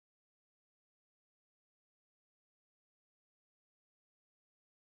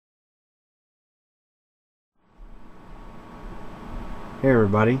Hey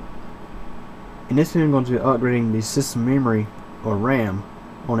everybody, in this video I'm going to be upgrading the system memory or RAM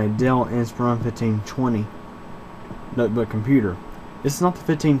on a Dell Inspiron 1520 notebook computer. This is not the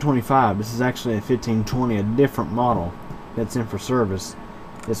 1525, this is actually a 1520, a different model that's in for service.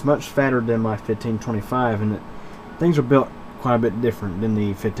 It's much fatter than my 1525 and things are built quite a bit different than the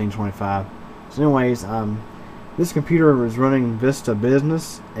 1525. So anyways, this computer is running Vista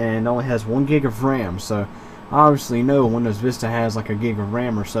Business and only has 1 gig of RAM, so obviously no Windows Vista has like a gig of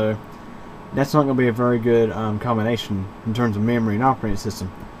RAM or so. That's not going to be a very good combination in terms of memory and operating system.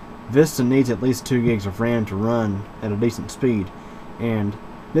 Vista needs at least 2 gigs of RAM to run at a decent speed, and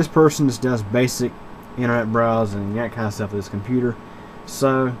this person just does basic internet browsing and that kind of stuff with this computer,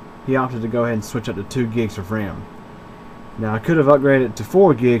 so he opted to go ahead and switch up to 2 gigs of RAM. Now I could have upgraded it to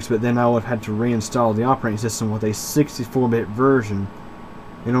 4 gigs, but then I would have had to reinstall the operating system with a 64-bit version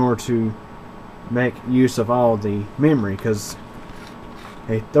in order to make use of all the memory, because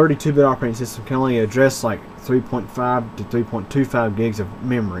a 32-bit operating system can only address like 3.5 to 3.25 gigs of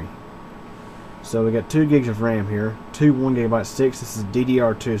memory. So we got 2 gigs of RAM here, 2 1GB sticks. This is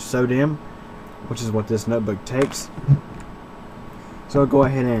DDR2 SODIMM, which is what this notebook takes. So I'll go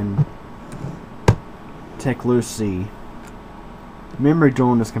ahead and take loose the memory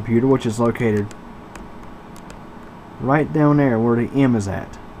drill in this computer, which is located right down there where the M is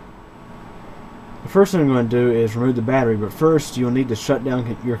at. The first thing I'm going to do is remove the battery, but first you'll need to shut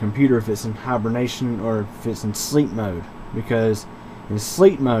down your computer if it's in hibernation or if it's in sleep mode, because in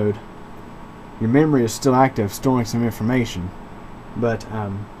sleep mode your memory is still active, storing some information, but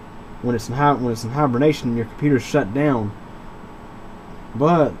when it's in hibernation your computer's shut down.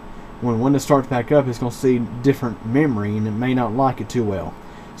 But when Windows starts back up, it's going to see different memory and it may not like it too well.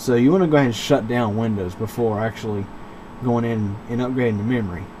 So you want to go ahead and shut down Windows before actually going in and upgrading the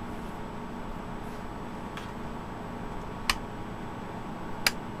memory.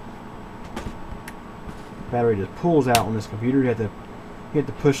 Battery just pulls out on this computer. You have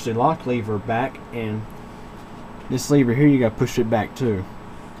to push the lock lever back, and this lever here you got to push it back too.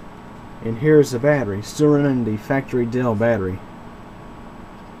 And here's the battery, still running the factory Dell battery.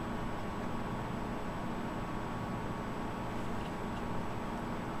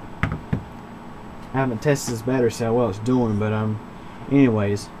 I haven't tested this battery to see how well it's doing, but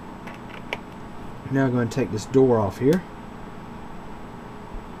anyways, now I'm going to take this door off here.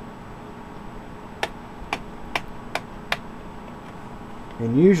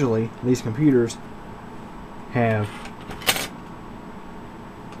 And usually these computers have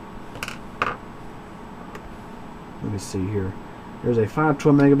let me see here. There's a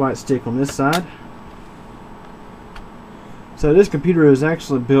 512MB stick on this side. So this computer is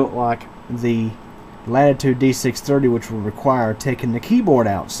actually built like the Latitude D630, which will require taking the keyboard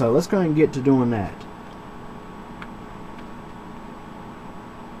out. So let's go ahead and get to doing that.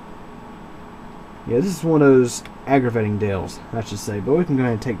 Yeah, this is one of those aggravating Dells, I should say, but we can go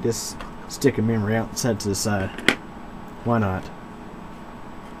ahead and take this stick of memory out and set it to the side. Why not?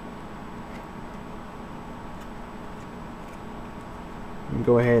 And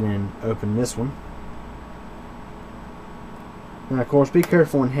go ahead and open this one. Now, of course, be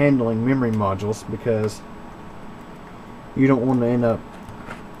careful in handling memory modules, because you don't want to end up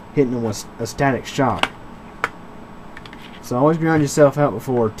hitting them with a static shock. So always ground yourself out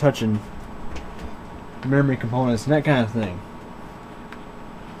before touching memory components and that kind of thing.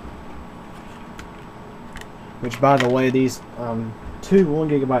 Which, by the way, these 2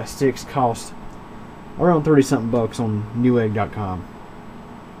 1GB sticks cost around 30-something bucks on Newegg.com.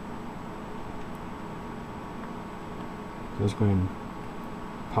 So let's go ahead and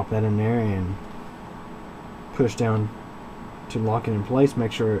pop that in there and push down to lock it in place.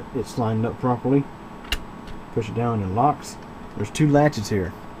 Make sure it's lined up properly. Push it down and it locks. There's 2 latches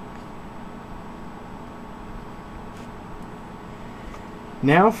here.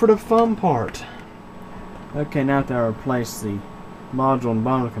 Now for the fun part. Okay, now that I replaced the module on the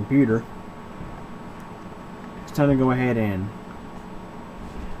bottom of the computer, it's time to go ahead and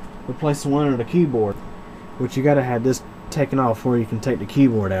replace the one under the keyboard, which you gotta have this taken off before you can take the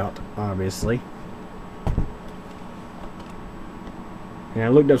keyboard out, obviously. And I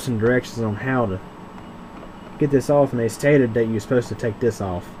looked up some directions on how to get this off, and they stated that you're supposed to take this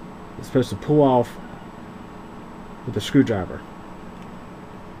off. It's supposed to pull off with a screwdriver.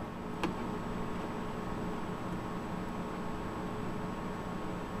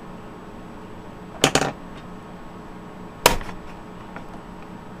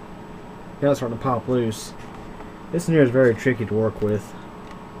 Now it's starting to pop loose. This in here is very tricky to work with.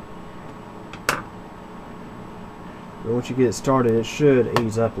 But once you get it started, it should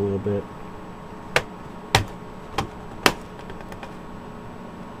ease up a little bit.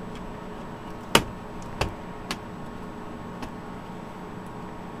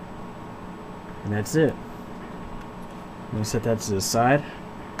 And that's it. I'm going to set that to the side.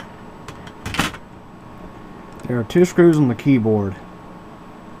 There are 2 screws on the keyboard.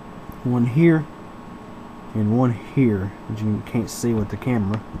 One here and one here, which you can't see with the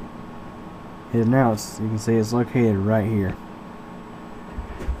camera. And now you can see it's located right here.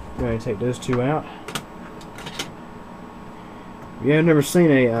 Go ahead and take those 2 out. If you have never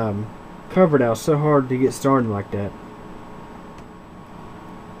seen a cover that was so hard to get started like that.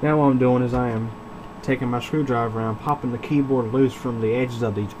 Now what I'm doing is I am taking my screwdriver and I'm popping the keyboard loose from the edges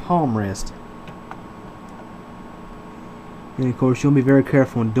of each palm rest. And of course you'll be very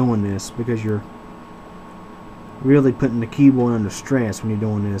careful in doing this because you're really putting the keyboard under stress when you're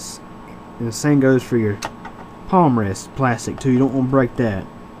doing this. And the same goes for your palm rest plastic too. You don't want to break that.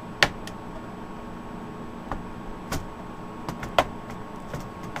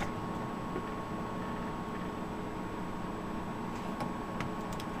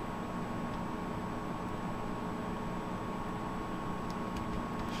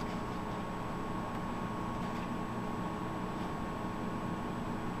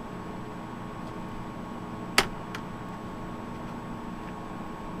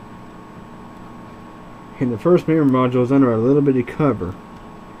 And the first memory module is under a little bitty cover,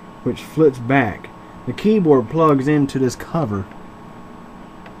 which flips back. The keyboard plugs into this cover,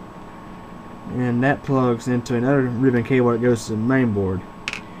 and that plugs into another ribbon cable that goes to the main board.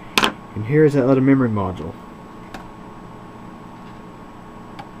 And here's that other memory module.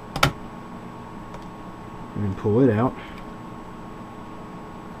 And pull it out.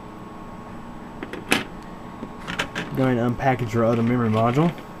 Go ahead and unpackage your other memory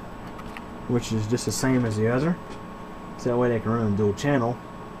module, which is just the same as the other, so that way they can run a dual channel.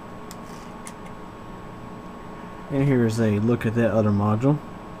 And here's a look at that other module.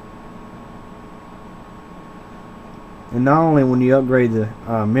 And not only when you upgrade the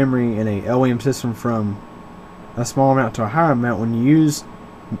memory in a OEM system from a small amount to a higher amount, when you use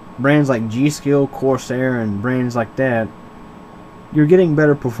brands like G-Skill, Corsair, and brands like that, you're getting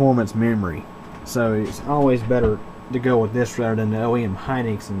better performance memory. So it's always better to go with this rather than the OEM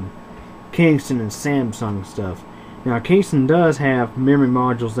Hynix and Kingston and Samsung stuff. Now Kingston does have memory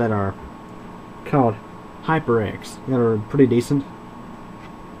modules that are called HyperX that are pretty decent.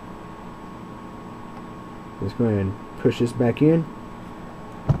 Let's go ahead and push this back in.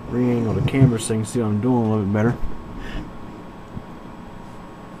 Re-angle the camera so you can see what I'm doing a little bit better.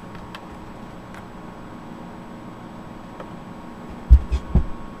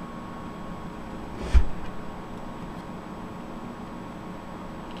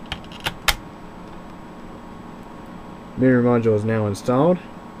 Memory module is now installed.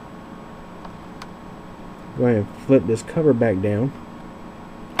 Go ahead and flip this cover back down.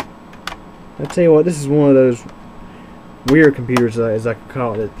 I tell you what, this is one of those weird computers, as I could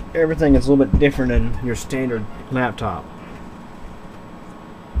call it. Everything is a little bit different than your standard laptop.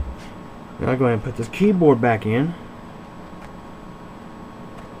 Now I'll go ahead and put this keyboard back in.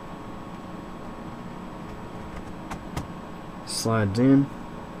 Slides in.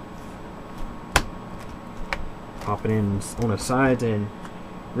 Pop it in on the sides and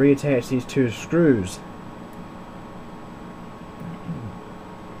reattach these 2 screws.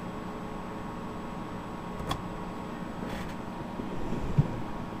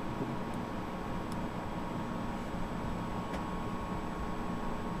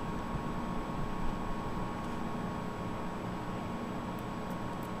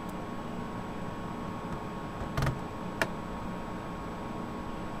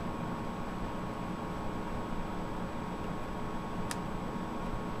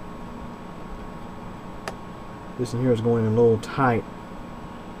 This in here is going in a little tight.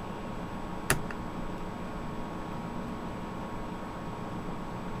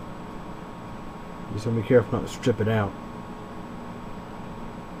 Just gotta be careful not to strip it out.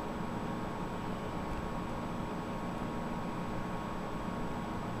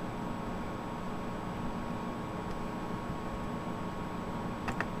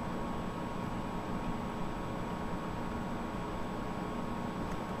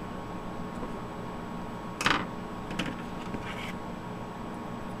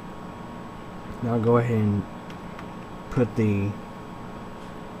 Now go ahead and put the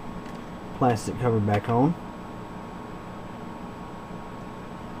plastic cover back on.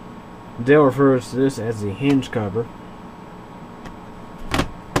 Dell refers to this as the hinge cover.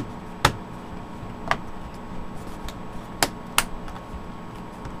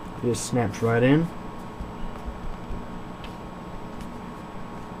 It just snaps right in.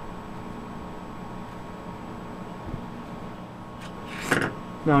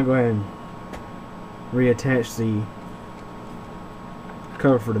 Now I'll go ahead and reattach the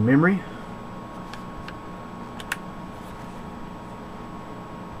cover for the memory.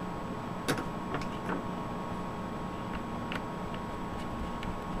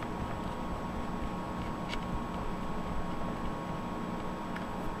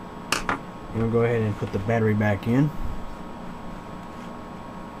 And we'll go ahead and put the battery back in,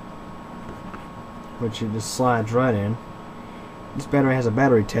 which it just slides right in. This battery has a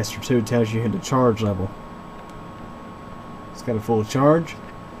battery tester too, it tells you the charge level. It's got a full charge.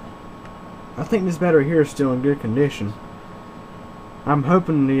 I think this battery here is still in good condition. I'm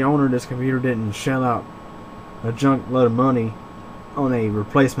hoping the owner of this computer didn't shell out a junk load of money on a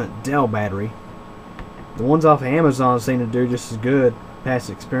replacement Dell battery. The ones off of Amazon seem to do just as good, past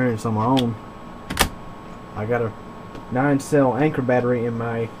experience on my own. I got a 9-cell Anchor battery in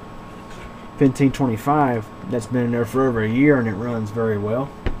my 1525 that's been in there for over a year, and it runs very well.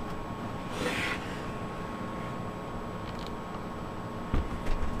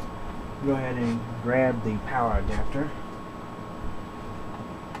 Go ahead and grab the power adapter.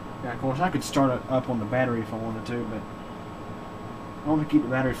 Now, of course, I could start it up on the battery if I wanted to, but I want to keep the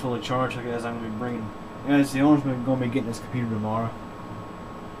battery fully charged because I'm going to be bringing, as the owner's going to be getting this computer tomorrow.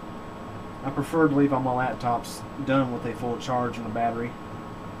 I prefer to leave all my laptops done with a full charge on the battery.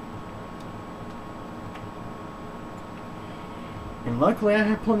 And luckily I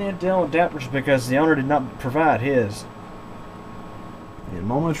have plenty of Dell adapters because the owner did not provide his. In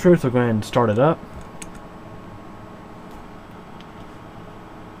moment of truth, we'll go ahead and start it up.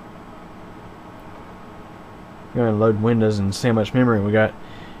 Go ahead and load Windows and see how much memory we got.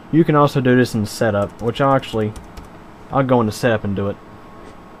 You can also do this in setup, which I'll go into setup and do it.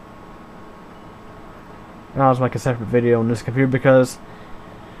 I'll just make a separate video on this computer because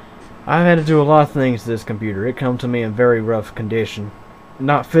I've had to do a lot of things to this computer. It come to me in very rough condition.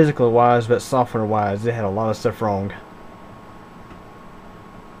 Not physically wise, but software wise. It had a lot of stuff wrong.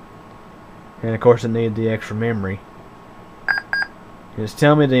 And of course it needed the extra memory. It's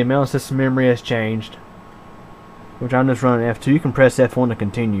telling me the amount of system memory has changed, which I'm just running F2. You can press F1 to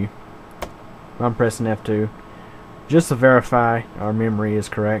continue. I'm pressing F2 just to verify our memory is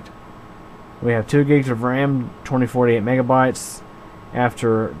correct. We have 2 gigs of RAM, 2048 megabytes.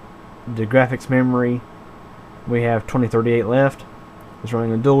 After the graphics memory, we have 2038 left. It's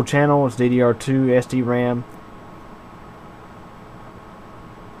running a dual channel. It's DDR2 SD RAM.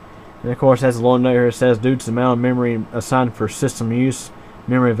 And of course, as the little note here, it says, due to the amount of memory assigned for system use,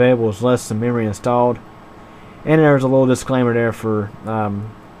 memory available is less than memory installed. And there's a little disclaimer there for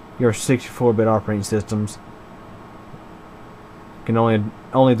your 64-bit operating systems. Can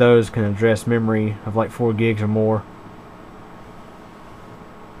only those can address memory of like 4 gigs or more.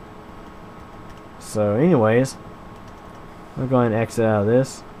 So anyways, I'll go ahead and exit out of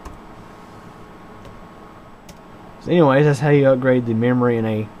this. So anyways, that's how you upgrade the memory in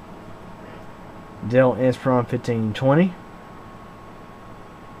a Dell Inspiron 1520.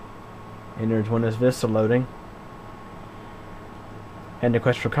 And there's Windows Vista loading. And the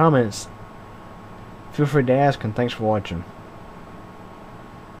question for comments, feel free to ask, and thanks for watching.